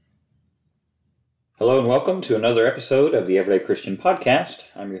Hello and welcome to another episode of the Everyday Christian Podcast.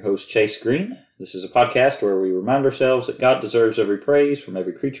 I'm your host, Chase Green. This is a podcast where we remind ourselves that God deserves every praise from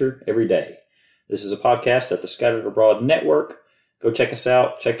every creature every day. This is a podcast at the Scattered Abroad Network. Go check us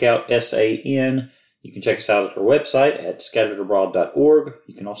out. Check out SAN. You can check us out at our website at scatteredabroad.org.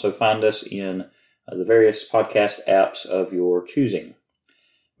 You can also find us in the various podcast apps of your choosing.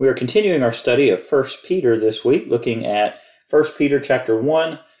 We are continuing our study of 1 Peter this week, looking at 1 Peter chapter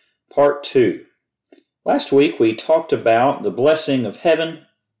 1, part 2. Last week we talked about the blessing of heaven,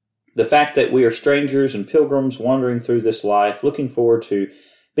 the fact that we are strangers and pilgrims wandering through this life, looking forward to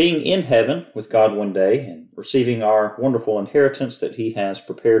being in heaven with God one day and receiving our wonderful inheritance that He has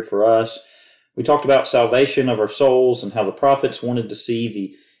prepared for us. We talked about salvation of our souls and how the prophets wanted to see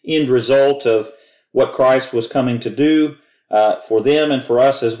the end result of what Christ was coming to do for them and for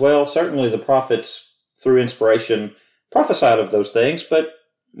us as well. Certainly the prophets, through inspiration, prophesied of those things, but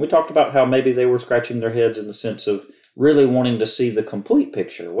we talked about how maybe they were scratching their heads in the sense of really wanting to see the complete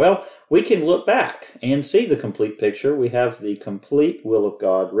picture. Well, we can look back and see the complete picture. We have the complete will of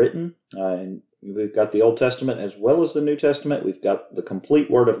God written, and we've got the Old Testament as well as the New Testament. We've got the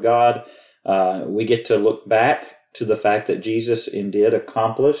complete Word of God. We get to look back to the fact that Jesus indeed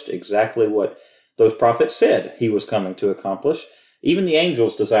accomplished exactly what those prophets said He was coming to accomplish. Even the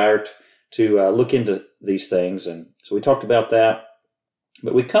angels desired to look into these things, and so we talked about that.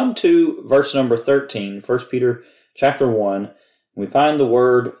 But we come to verse number 13, 1 Peter chapter 1, and we find the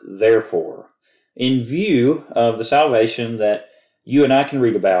word therefore. In view of the salvation that you and I can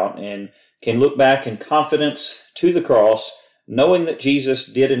read about and can look back in confidence to the cross, knowing that Jesus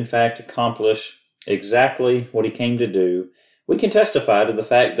did in fact accomplish exactly what He came to do, we can testify to the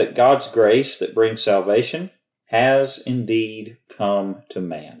fact that God's grace that brings salvation has indeed come to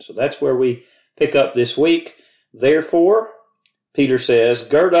man. So that's where we pick up this week. Therefore, Peter says,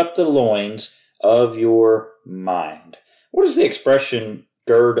 gird up the loins of your mind. What does the expression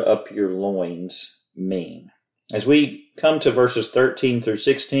gird up your loins mean? As we come to verses 13 through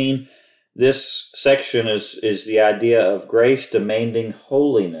 16, this section is the idea of grace demanding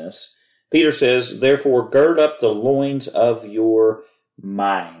holiness. Peter says, therefore, gird up the loins of your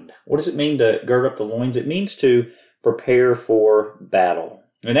mind. What does it mean to gird up the loins? It means to prepare for battle.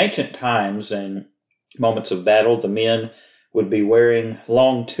 In ancient times and moments of battle, the men would be wearing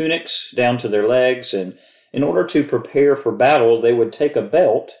long tunics down to their legs, and in order to prepare for battle, they would take a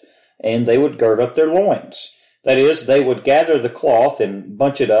belt and they would gird up their loins. That is, they would gather the cloth and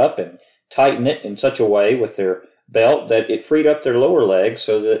bunch it up and tighten it in such a way with their belt that it freed up their lower legs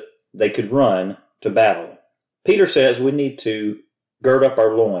so that they could run to battle. Peter says we need to gird up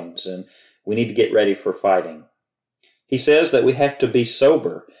our loins and we need to get ready for fighting. He says that we have to be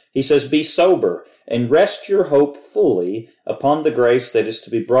sober. He says, be sober and rest your hope fully upon the grace that is to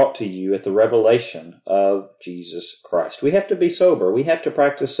be brought to you at the revelation of Jesus Christ. We have to be sober. We have to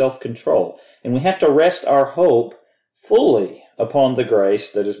practice self-control. And we have to rest our hope fully upon the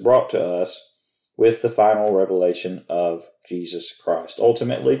grace that is brought to us with the final revelation of Jesus Christ.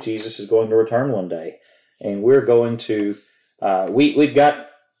 Ultimately, Jesus is going to return one day. And we're going to, we've got,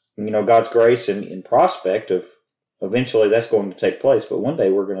 God's grace in prospect of eventually that's going to take place, but one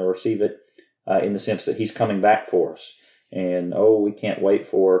day we're going to receive it in the sense that He's coming back for us. And, we can't wait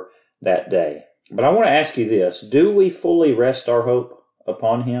for that day. But I want to ask you this. Do we fully rest our hope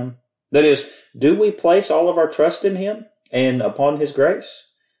upon Him? That is, do we place all of our trust in Him and upon His grace?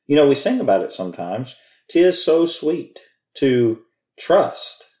 We sing about it sometimes. 'Tis so sweet to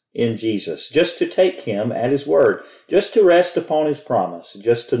trust in Jesus, just to take Him at His word, just to rest upon His promise,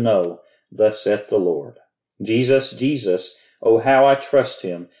 just to know, thus saith the Lord. Jesus, Jesus, oh how I trust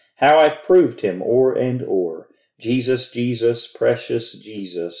Him, how I've proved Him o'er and o'er. Jesus, Jesus, precious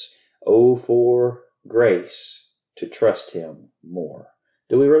Jesus, oh for grace to trust Him more.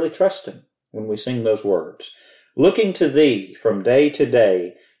 Do we really trust Him when we sing those words? Looking to Thee from day to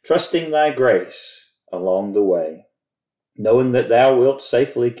day, trusting Thy grace along the way, knowing that Thou wilt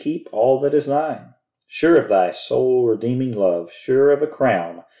safely keep all that is Thine, sure of Thy soul-redeeming love, sure of a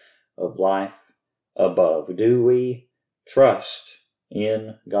crown of life above. Do we trust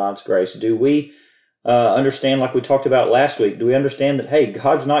in God's grace? Do we understand, like we talked about last week, do we understand that, hey,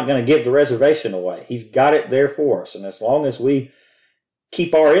 God's not going to give the reservation away. He's got it there for us. And as long as we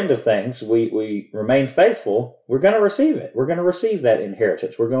keep our end of things, we remain faithful, we're going to receive it. We're going to receive that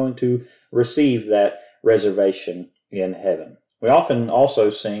inheritance. We're going to receive that reservation in heaven. We often also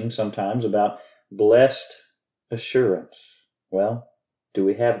sing sometimes about blessed assurance. Well, do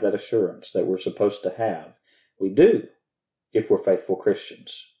we have that assurance that we're supposed to have? We do, if we're faithful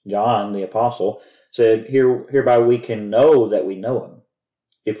Christians. John, the apostle, said, hereby we can know that we know Him,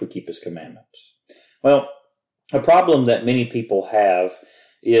 if we keep His commandments. Well, a problem that many people have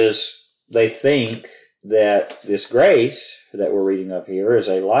is they think that this grace that we're reading up here is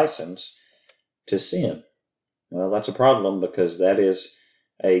a license to sin. Well, that's a problem because that is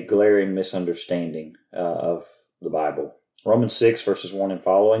a glaring misunderstanding of the Bible. Romans 6, verses 1 and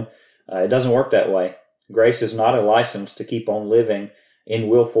following, it doesn't work that way. Grace is not a license to keep on living in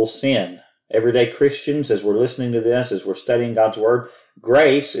willful sin. Everyday Christians, as we're listening to this, as we're studying God's Word,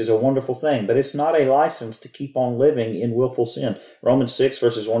 grace is a wonderful thing, but it's not a license to keep on living in willful sin. Romans 6,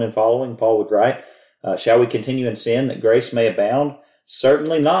 verses 1 and following, Paul would write, shall we continue in sin that grace may abound?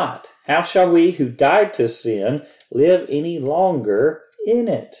 Certainly not. How shall we who died to sin live any longer in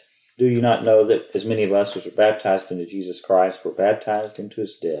it? Do you not know that as many of us as were baptized into Jesus Christ were baptized into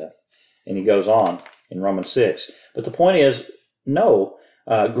his death? And he goes on in Romans 6. But the point is, no,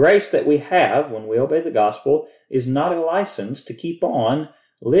 grace that we have when we obey the gospel is not a license to keep on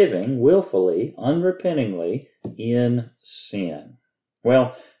living willfully, unrepentingly in sin.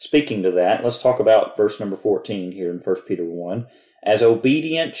 Well, speaking to that, let's talk about verse number 14 here in 1 Peter 1. As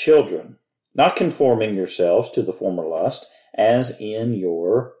obedient children, not conforming yourselves to the former lust, as in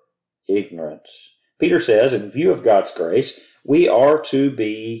your ignorance. Peter says, in view of God's grace, we are to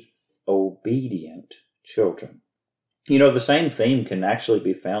be obedient children. You know, the same theme can actually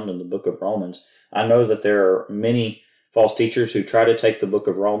be found in the book of Romans. I know that there are many false teachers who try to take the book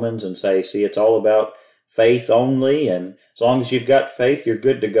of Romans and say, see, it's all about faith only, and as long as you've got faith, you're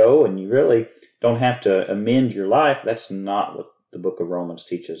good to go, and you really don't have to amend your life. That's not what the book of Romans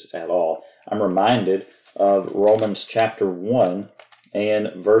teaches at all. I'm reminded of Romans chapter 1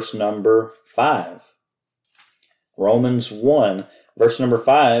 and verse number 5. Romans 1, verse number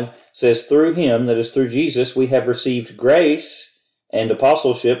 5 says, through him, that is through Jesus, we have received grace and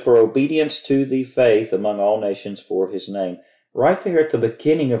apostleship for obedience to the faith among all nations for his name. Right there at the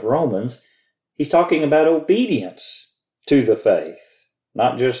beginning of Romans, he's talking about obedience to the faith,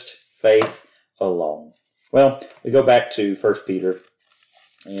 not just faith alone. Well, we go back to 1 Peter,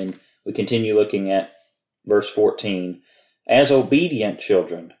 and we continue looking at verse 14. As obedient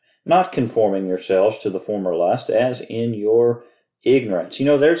children, not conforming yourselves to the former lust, as in your ignorance. You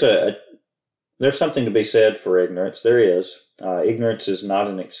know, there's something to be said for ignorance. There is. Ignorance is not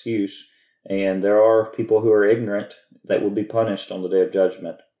an excuse, and there are people who are ignorant that will be punished on the day of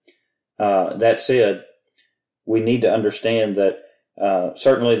judgment. That said, we need to understand that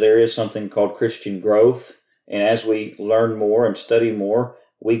certainly there is something called Christian growth, and as we learn more and study more,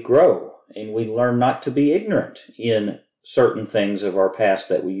 we grow, and we learn not to be ignorant in certain things of our past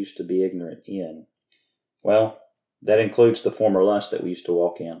that we used to be ignorant in. Well, that includes the former lust that we used to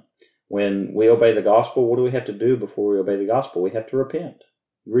walk in. When we obey the gospel, what do we have to do before we obey the gospel? We have to repent.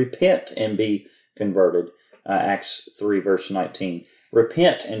 Repent and be converted. Acts 3, verse 19.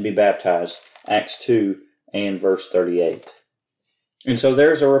 Repent and be baptized. Acts 2 and verse 38. And so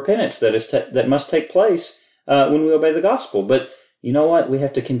there's a repentance that must take place when we obey the gospel. But you know what? We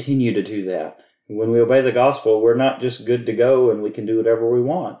have to continue to do that. When we obey the gospel, we're not just good to go and we can do whatever we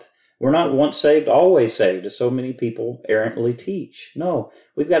want. We're not once saved, always saved, as so many people errantly teach. No,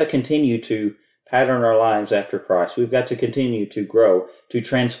 we've got to continue to pattern our lives after Christ. We've got to continue to grow, to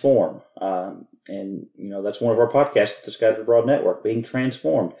transform. And, you know, that's one of our podcasts at the Scattered Abroad Network, being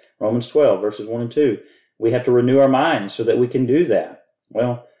transformed. Romans 12, verses 1 and 2. We have to renew our minds so that we can do that.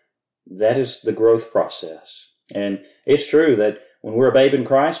 Well, that is the growth process. And it's true that when we're a babe in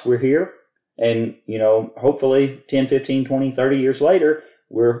Christ, we're here. And, you know, hopefully 10, 15, 20, 30 years later,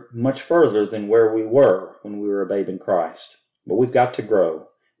 we're much further than where we were when we were a babe in Christ. But we've got to grow.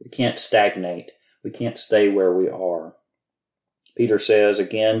 We can't stagnate. We can't stay where we are. Peter says,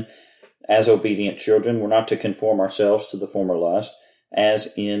 again, as obedient children, we're not to conform ourselves to the former lust,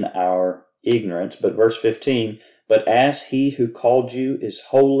 as in our ignorance. But verse 15, but as he who called you is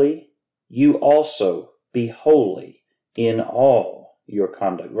holy, you also be holy in all your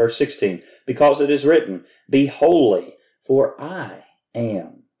conduct. Verse 16, because it is written, be holy, for I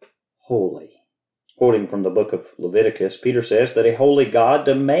am holy. Quoting from the book of Leviticus, Peter says that a holy God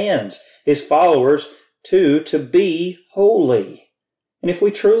demands his followers to be holy. And if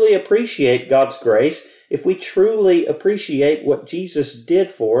we truly appreciate God's grace, if we truly appreciate what Jesus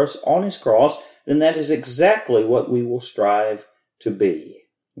did for us on his cross, then that is exactly what we will strive to be.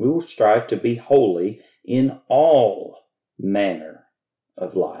 We will strive to be holy in all manner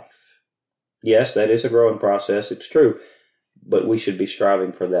of life. Yes, that is a growing process, it's true, but we should be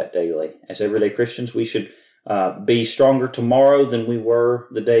striving for that daily. As everyday Christians, we should be stronger tomorrow than we were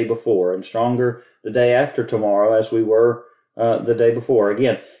the day before, and stronger the day after tomorrow as we were the day before.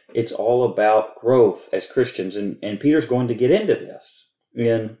 Again, it's all about growth as Christians, and Peter's going to get into this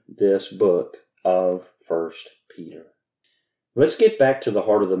in this book of 1 Peter. Let's get back to the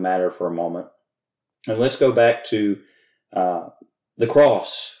heart of the matter for a moment. And let's go back to the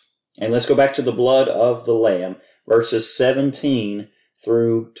cross. And let's go back to the blood of the Lamb, verses 17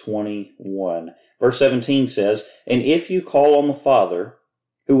 through 21. Verse 17 says, "And if you call on the Father,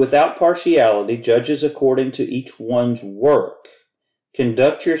 who without partiality judges according to each one's work,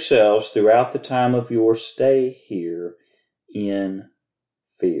 conduct yourselves throughout the time of your stay here in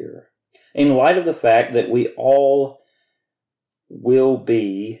fear." In light of the fact that we all will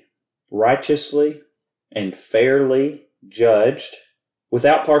be righteously and fairly judged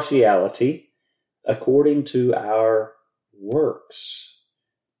without partiality according to our works.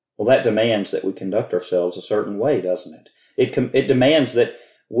 Well, that demands that we conduct ourselves a certain way, doesn't it? It demands that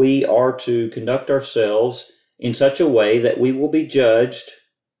we are to conduct ourselves in such a way that we will be judged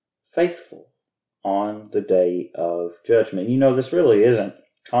faithful on the day of judgment. You know, this really isn't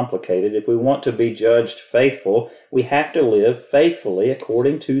complicated. If we want to be judged faithful, we have to live faithfully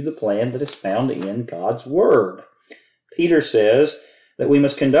according to the plan that is found in God's Word. Peter says that we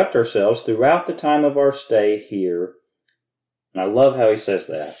must conduct ourselves throughout the time of our stay here. And I love how he says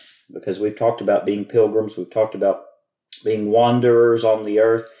that, because we've talked about being pilgrims, we've talked about being wanderers on the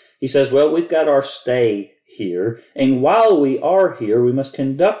earth. He says, well, we've got our stay here, and while we are here, we must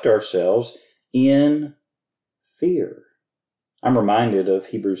conduct ourselves in fear. I'm reminded of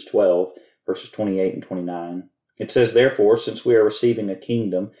Hebrews 12, verses 28 and 29. It says, "Therefore, since we are receiving a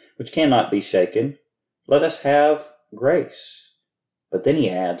kingdom which cannot be shaken, let us have grace." But then he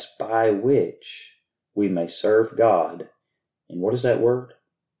adds, "by which we may serve God." And what is that word?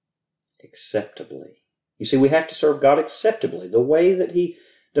 Acceptably. You see, we have to serve God acceptably, the way that he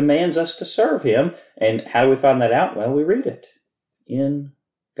demands us to serve him. And how do we find that out? Well, we read it in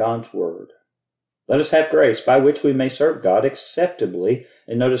God's Word. Let us have grace by which we may serve God acceptably.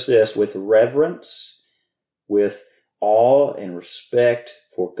 And notice this, with reverence, with awe and respect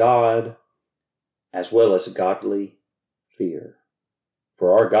for God, as well as godly fear.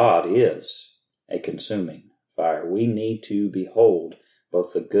 For our God is a consuming fire. We need to behold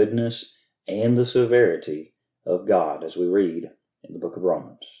both the goodness and the severity of God as we read in the book of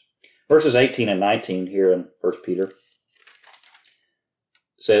Romans. Verses 18 and 19 here in 1 Peter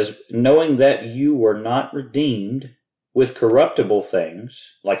says, "Knowing that you were not redeemed with corruptible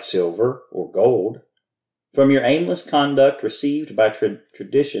things, like silver or gold, from your aimless conduct received by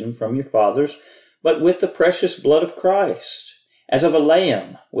tradition from your fathers, but with the precious blood of Christ, as of a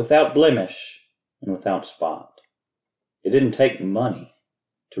lamb without blemish and without spot." It didn't take money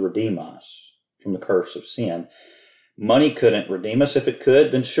to redeem us from the curse of sin. Money couldn't redeem us. If it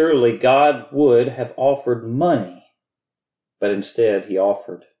could, then surely God would have offered money. But instead, he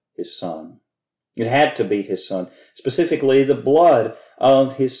offered his Son. It had to be his Son, specifically the blood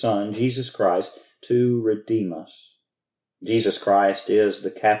of his Son, Jesus Christ, to redeem us. Jesus Christ is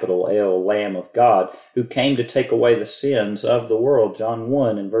the capital L Lamb of God, who came to take away the sins of the world, John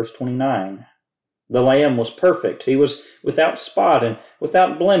 1 and verse 29. The Lamb was perfect. He was without spot and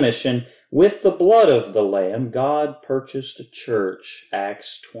without blemish, and with the blood of the Lamb, God purchased a church,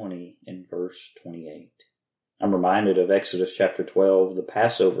 Acts 20 and verse 28. I'm reminded of Exodus chapter 12, the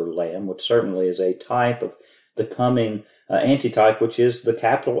Passover lamb, which certainly is a type of the coming antitype, which is the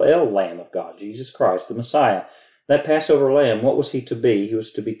capital L Lamb of God, Jesus Christ, the Messiah. That Passover lamb, what was he to be? He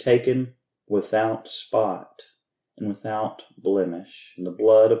was to be taken without spot and without blemish. And the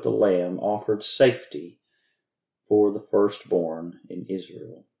blood of the lamb offered safety for the firstborn in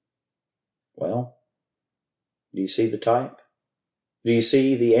Israel. Well, do you see the type? Do you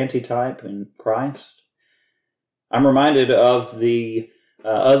see the antitype in Christ? I'm reminded of the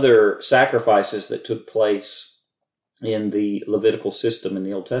other sacrifices that took place in the Levitical system in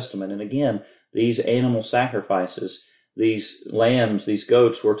the Old Testament. And again, these animal sacrifices, these lambs, these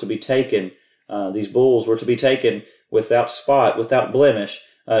goats were to be taken, these bulls were to be taken without spot, without blemish.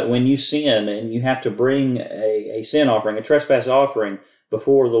 When you sin and you have to bring a sin offering, a trespass offering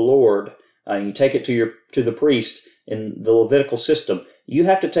before the Lord, you take it to the priest in the Levitical system, you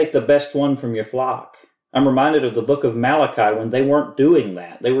have to take the best one from your flock. I'm reminded of the book of Malachi when they weren't doing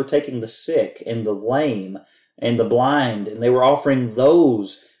that. They were taking the sick and the lame and the blind, and they were offering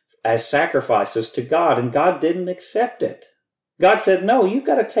those as sacrifices to God, and God didn't accept it. God said, no, you've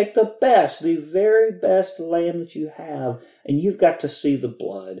got to take the best, the very best lamb that you have, and you've got to see the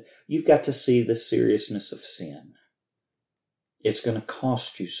blood. You've got to see the seriousness of sin. It's going to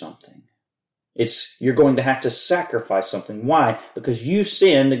cost you something. You're going to have to sacrifice something. Why? Because you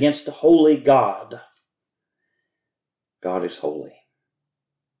sinned against the holy God. God is holy.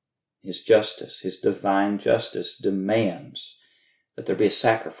 His justice, his divine justice demands that there be a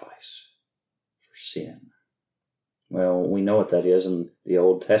sacrifice sin. Well, we know what that is in the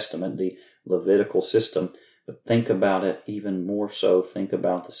Old Testament, the Levitical system, but think about it even more so. Think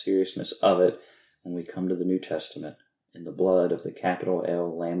about the seriousness of it when we come to the New Testament, and the blood of the capital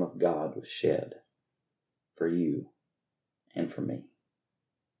L Lamb of God was shed for you and for me.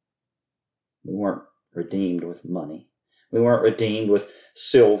 We weren't redeemed with money. We weren't redeemed with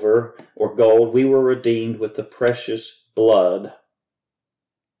silver or gold. We were redeemed with the precious blood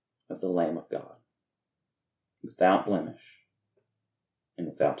of the Lamb of God, without blemish and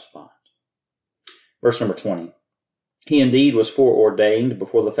without spot. Verse number 20. He indeed was foreordained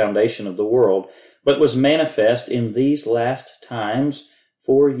before the foundation of the world, but was manifest in these last times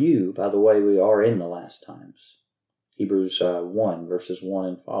for you. By the way, we are in the last times. Hebrews 1, verses 1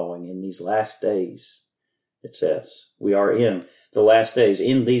 and following. In these last days, it says, we are in the last days,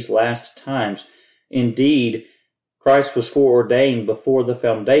 in these last times. Indeed, Christ was foreordained before the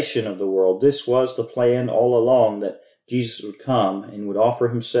foundation of the world. This was the plan all along, that Jesus would come and would offer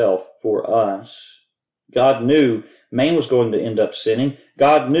himself for us. God knew man was going to end up sinning.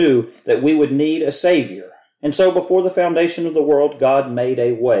 God knew that we would need a Savior. And so before the foundation of the world, God made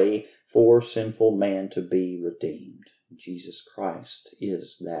a way for sinful man to be redeemed. Jesus Christ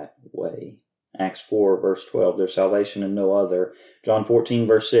is that way. Acts 4, verse 12, there's salvation in no other. John 14,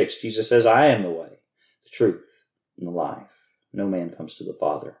 verse 6, Jesus says, I am the way, the truth, and the life. No man comes to the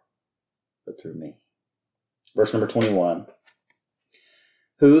Father but through me. Verse number 21,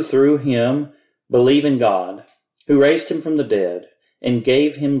 who through him believe in God, who raised him from the dead and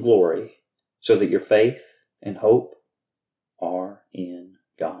gave him glory, so that your faith and hope are in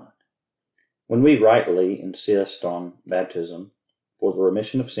God. When we rightly insist on baptism for the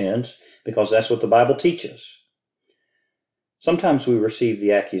remission of sins, because that's what the Bible teaches, sometimes we receive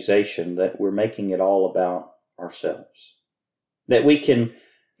the accusation that we're making it all about ourselves, that we can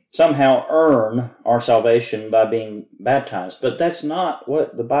somehow earn our salvation by being baptized. But that's not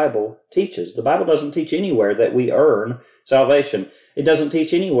what the Bible teaches. The Bible doesn't teach anywhere that we earn salvation. It doesn't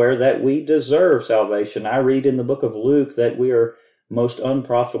teach anywhere that we deserve salvation. I read in the book of Luke that we are most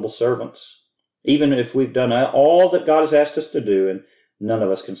unprofitable servants, even if we've done all that God has asked us to do, and none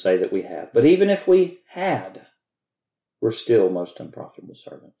of us can say that we have. But even if we had, we're still most unprofitable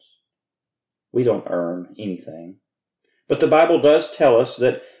servants. We don't earn anything. But the Bible does tell us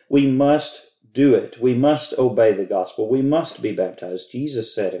that we must do it. We must obey the gospel. We must be baptized.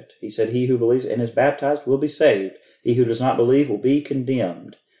 Jesus said it. He said, he who believes and is baptized will be saved. He who does not believe will be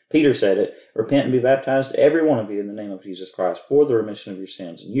condemned. Peter said it, repent and be baptized, every one of you, in the name of Jesus Christ, for the remission of your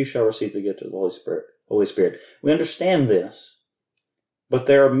sins, and you shall receive the gift of the Holy Spirit. We understand this, but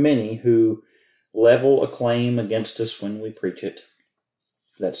there are many who level a claim against us when we preach it,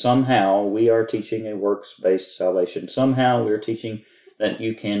 that somehow we are teaching a works-based salvation. Somehow we are teaching that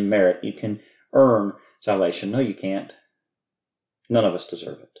you can merit, you can earn salvation. No, you can't. None of us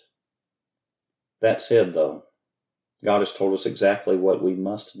deserve it. That said, though, God has told us exactly what we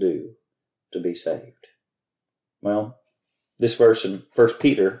must do to be saved. Well, this verse in 1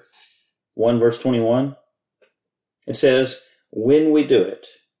 Peter 1, verse 21, it says, when we do it,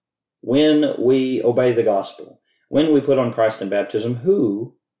 when we obey the gospel, when we put on Christ in baptism,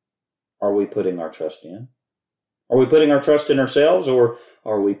 who are we putting our trust in? Are we putting our trust in ourselves, or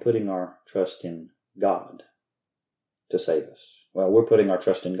are we putting our trust in God to save us? Well, we're putting our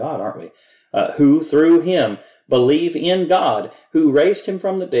trust in God, aren't we? Who through him believe in God, who raised him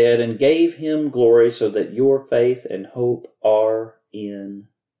from the dead and gave him glory, so that your faith and hope are in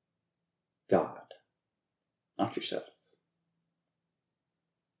God, not yourself.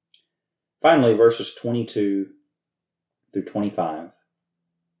 Finally, verses 22 through 25.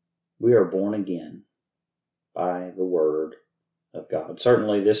 We are born again by the word of God.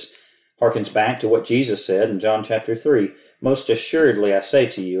 Certainly this harkens back to what Jesus said in John chapter 3. Most assuredly I say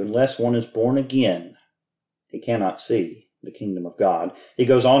to you, unless one is born again, he cannot see the kingdom of God. He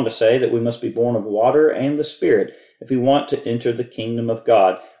goes on to say that we must be born of water and the Spirit if we want to enter the kingdom of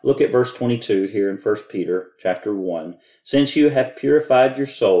God. Look at verse 22 here in 1 Peter chapter 1. Since you have purified your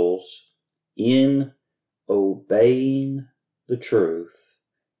souls in obeying the truth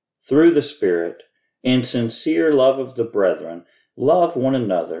through the Spirit, in sincere love of the brethren, love one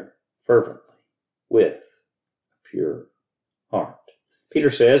another fervently with a pure heart. Peter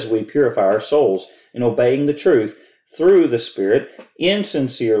says we purify our souls in obeying the truth through the Spirit in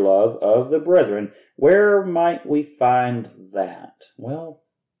sincere love of the brethren. Where might we find that? Well,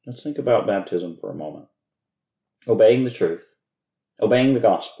 let's think about baptism for a moment. Obeying the truth, obeying the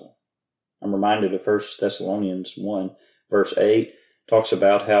gospel. I'm reminded of 1 Thessalonians 1, verse 8, talks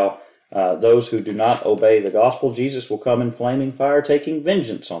about how those who do not obey the gospel, Jesus will come in flaming fire, taking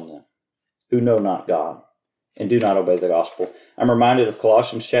vengeance on them. who know not God and do not obey the gospel. I'm reminded of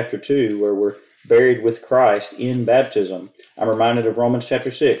Colossians chapter 2, where we're buried with Christ in baptism. I'm reminded of Romans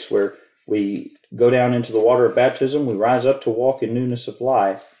chapter 6, where we go down into the water of baptism, we rise up to walk in newness of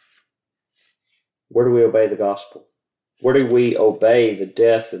life. Where do we obey the gospel? Where do we obey the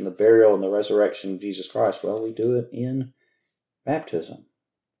death and the burial and the resurrection of Jesus Christ? Well, we do it in baptism.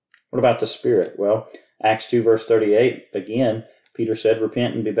 What about the Spirit? Well, Acts 2 verse 38, again, Peter said,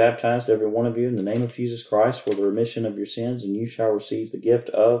 "Repent and be baptized, every one of you, in the name of Jesus Christ for the remission of your sins, and you shall receive the gift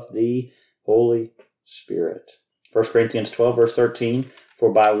of the Holy Spirit." 1 Corinthians 12 verse 13,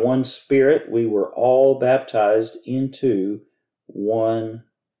 "For by one Spirit we were all baptized into one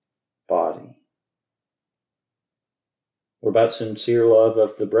body." What about sincere love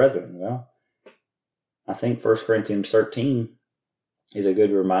of the brethren? Well, I think 1 Corinthians 13 is a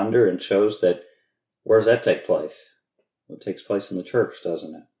good reminder and shows that where does that take place? Well, it takes place in the church,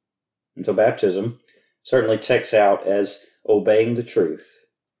 doesn't it? And so baptism certainly checks out as obeying the truth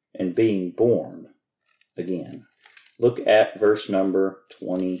and being born again. Look at verse number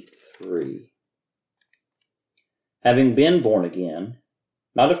 23. "Having been born again,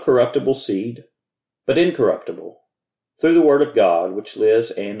 not of corruptible seed, but incorruptible, through the word of God, which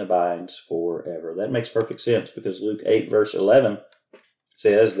lives and abides forever." That makes perfect sense, because Luke 8 verse 11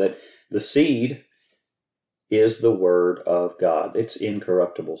 says that the seed is the word of God. It's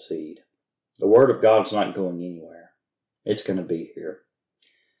incorruptible seed. The word of God's not going anywhere. It's going to be here.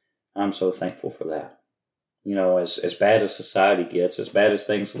 I'm so thankful for that. You know, as bad as society gets, as bad as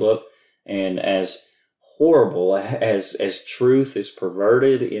things look, and as horrible as truth is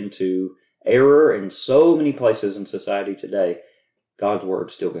perverted into error in so many places in society today, God's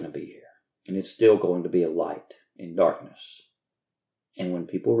word's still going to be here. And it's still going to be a light in darkness. And when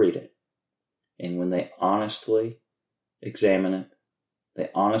people read it, and when they honestly examine it, they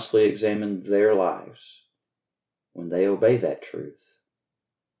honestly examine their lives, when they obey that truth,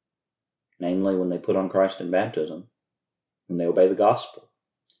 namely when they put on Christ in baptism, when they obey the gospel,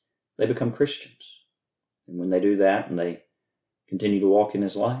 they become Christians. And when they do that and they continue to walk in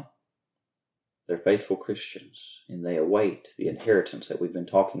His light, they're faithful Christians, and they await the inheritance that we've been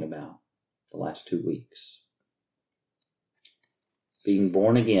talking about the last 2 weeks. Being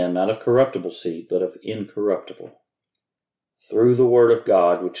born again, not of corruptible seed, but of incorruptible, through the word of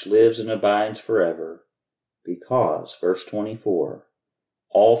God, which lives and abides forever, because, verse 24,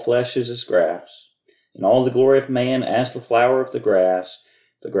 "All flesh is as grass, and all the glory of man as the flower of the grass.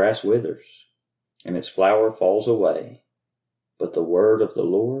 The grass withers, and its flower falls away, but the word of the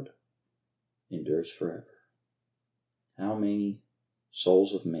Lord endures forever." How many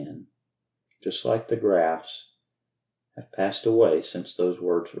souls of men, just like the grass, have passed away since those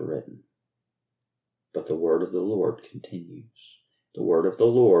words were written? But the word of the Lord continues. The word of the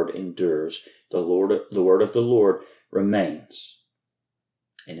Lord endures. The word of the Lord remains,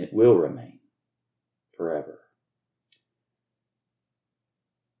 and it will remain forever.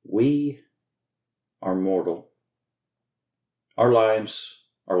 We are mortal. Our lives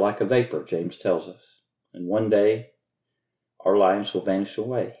are like a vapor, James tells us, and one day our lives will vanish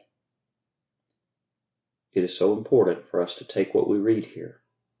away. It is so important for us to take what we read here,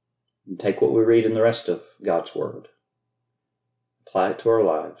 and take what we read in the rest of God's Word, apply it to our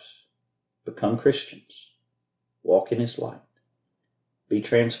lives, become Christians, walk in His light, be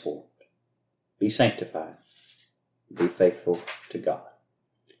transformed, be sanctified, be faithful to God.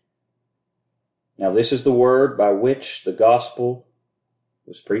 Now this is the word by which the gospel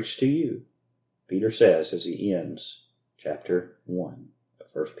was preached to you, Peter says as he ends chapter 1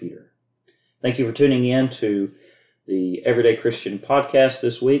 of 1 Peter. Thank you for tuning in to the Everyday Christian podcast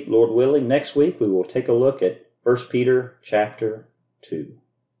this week. Lord willing, next week we will take a look at 1 Peter chapter 2.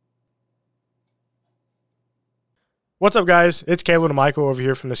 What's up, guys? It's Caleb and Michael over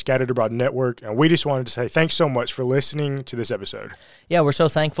here from the Scattered Abroad Network, and we just wanted to say thanks so much for listening to this episode. Yeah, we're so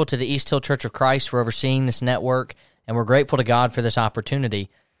thankful to the East Hill Church of Christ for overseeing this network, and we're grateful to God for this opportunity.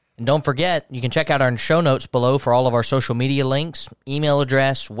 And don't forget, you can check out our show notes below for all of our social media links, email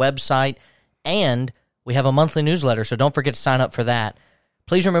address, website, and we have a monthly newsletter, so don't forget to sign up for that.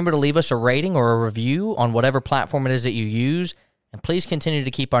 Please remember to leave us a rating or a review on whatever platform it is that you use, and please continue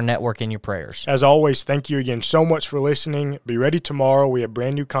to keep our network in your prayers. As always, thank you again so much for listening. Be ready tomorrow. We have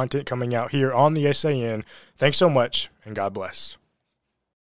brand new content coming out here on the SAN. Thanks so much, and God bless.